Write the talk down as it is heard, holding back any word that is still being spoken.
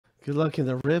Good luck in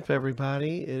the rip,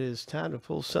 everybody. It is time to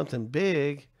pull something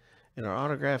big in our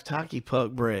autographed hockey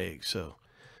puck break. So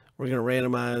we're going to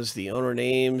randomize the owner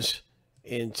names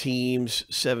and teams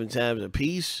 7 times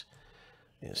apiece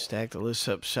and stack the lists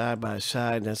up side by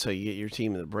side. And that's how you get your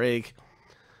team in the break.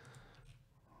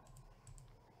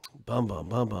 Bum, bum,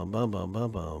 bum, bum, bum, bum,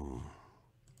 bum, bum.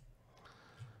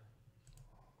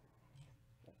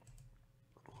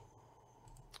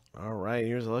 All right,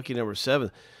 here's lucky number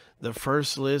 7. The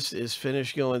first list is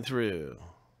finished going through.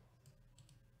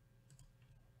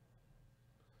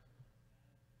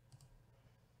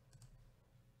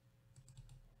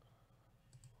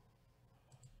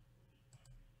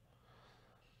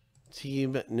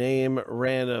 Team name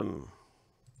random.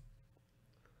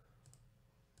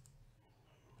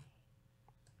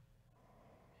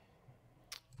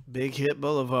 Big Hit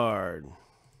Boulevard.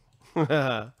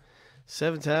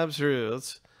 7 times through.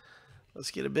 Let's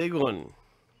get a big one.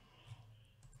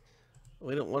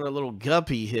 We don't want a little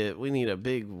guppy hit. We need a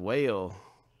big whale.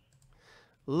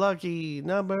 Lucky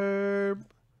number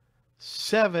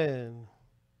 7.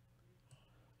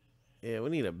 Yeah, we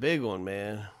need a big one,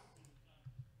 man.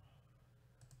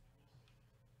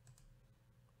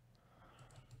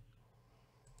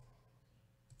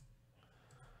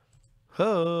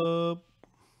 Hup.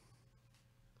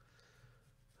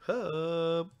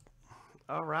 Hup.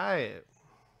 All right.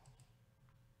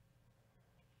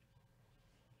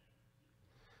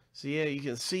 So, yeah, you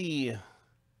can see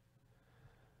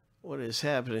what is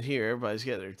happening here. Everybody's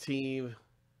got their team.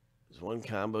 There's one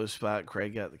combo spot.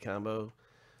 Craig got the combo.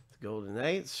 The Golden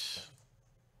Knights.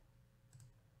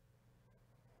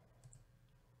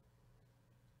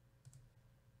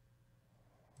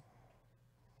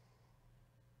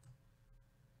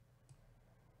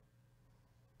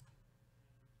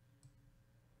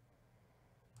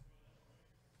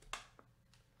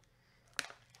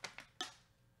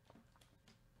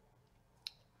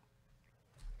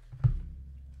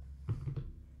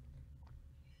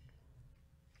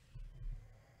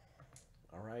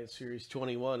 All right, Series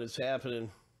 21 is happening.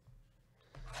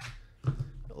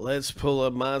 Let's pull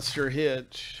a monster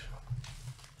hit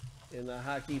in the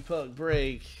hockey puck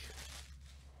break.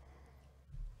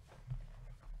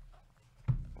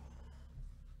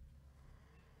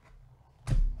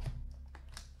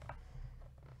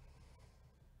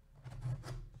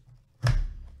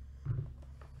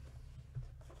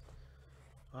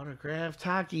 Autographed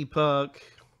hockey puck.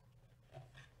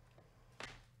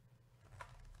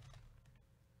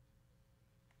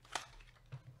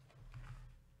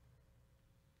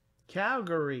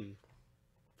 Calgary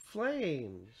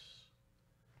Flames.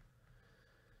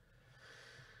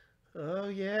 Oh,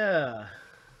 yeah.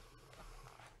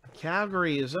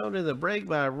 Calgary is owned in the break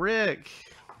by Rick.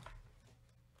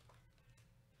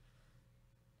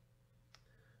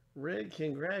 Rick,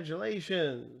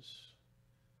 congratulations.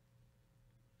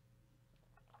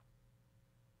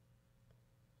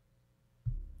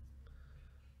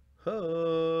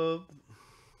 Hope.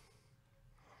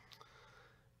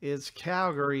 It's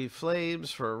Calgary Flames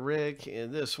for Rick,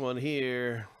 and this one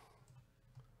here.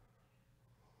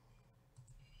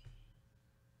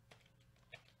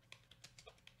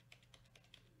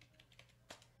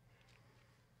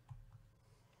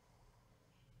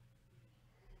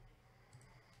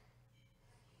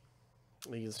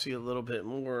 You can see a little bit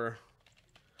more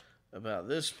about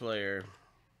this player.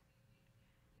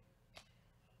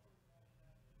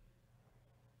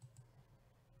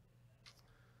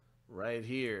 Right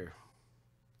here.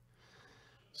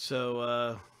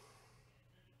 So,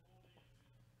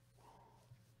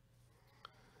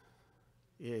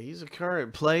 yeah, he's a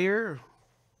current player.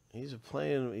 He's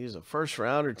a first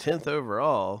rounder, 10th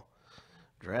overall,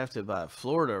 drafted by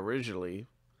Florida originally.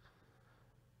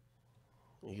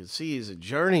 You can see he's a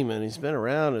journeyman. He's been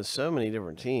around in so many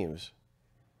different teams.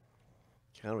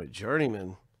 Kind of a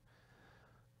journeyman.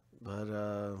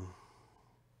 But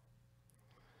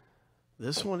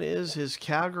this one is his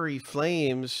Calgary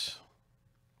Flames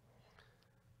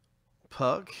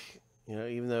puck. You know,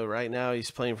 even though right now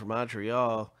he's playing for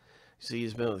Montreal, you see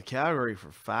he's been with Calgary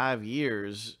for 5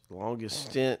 years. Longest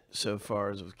stint so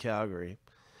far is with Calgary.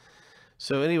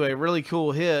 So anyway, really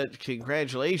cool hit.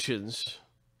 Congratulations.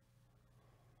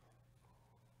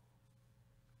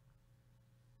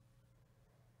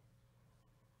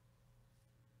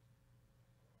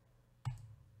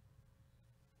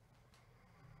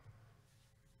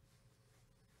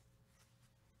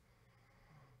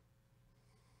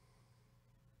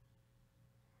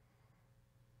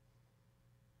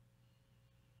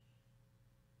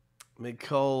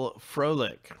 Nicole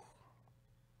Froelich.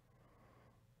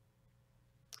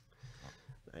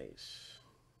 Nice.